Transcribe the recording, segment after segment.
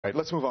All right,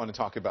 let's move on and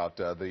talk about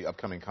the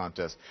upcoming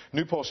contest.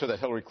 New polls show that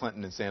Hillary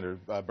Clinton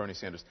and Bernie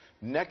Sanders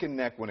neck and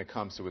neck when it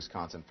comes to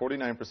Wisconsin,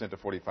 49% to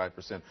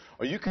 45%.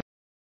 Are you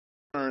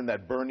concerned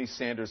that Bernie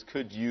Sanders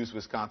could use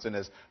Wisconsin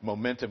as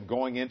momentum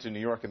going into New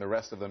York and the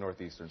rest of the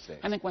northeastern states?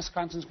 I think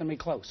Wisconsin's going to be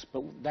close,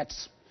 but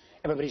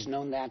everybody's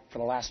known that for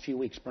the last few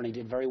weeks. Bernie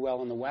did very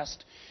well in the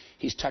West.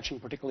 He's touching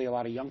particularly a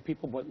lot of young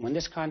people, but when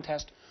this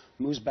contest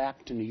moves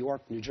back to New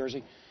York, New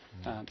Jersey,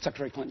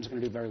 Secretary Clinton's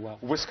going to do very well.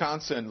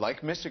 Wisconsin,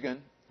 like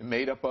Michigan,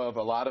 made up of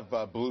a lot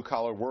of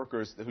blue-collar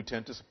workers who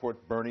tend to support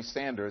Bernie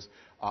Sanders.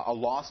 A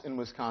loss in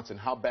Wisconsin,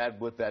 how bad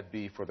would that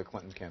be for the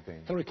Clinton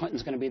campaign? Hillary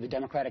Clinton's going to be the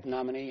Democratic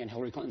nominee, and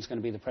Hillary Clinton's going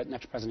to be the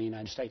next president of the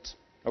United States.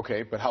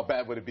 Okay, but how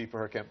bad would it be for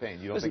her campaign?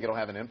 You don't think it'll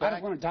have an impact?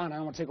 I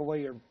don't want to take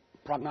away your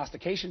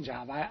prognostication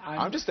job.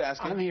 I'm just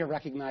asking. I'm here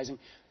recognizing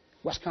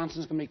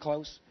Wisconsin's going to be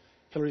close.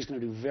 Hillary's going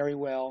to do very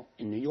well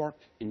in New York,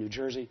 in New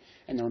Jersey,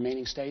 and the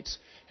remaining states,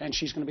 and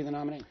she's going to be the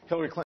nominee. Hillary Clinton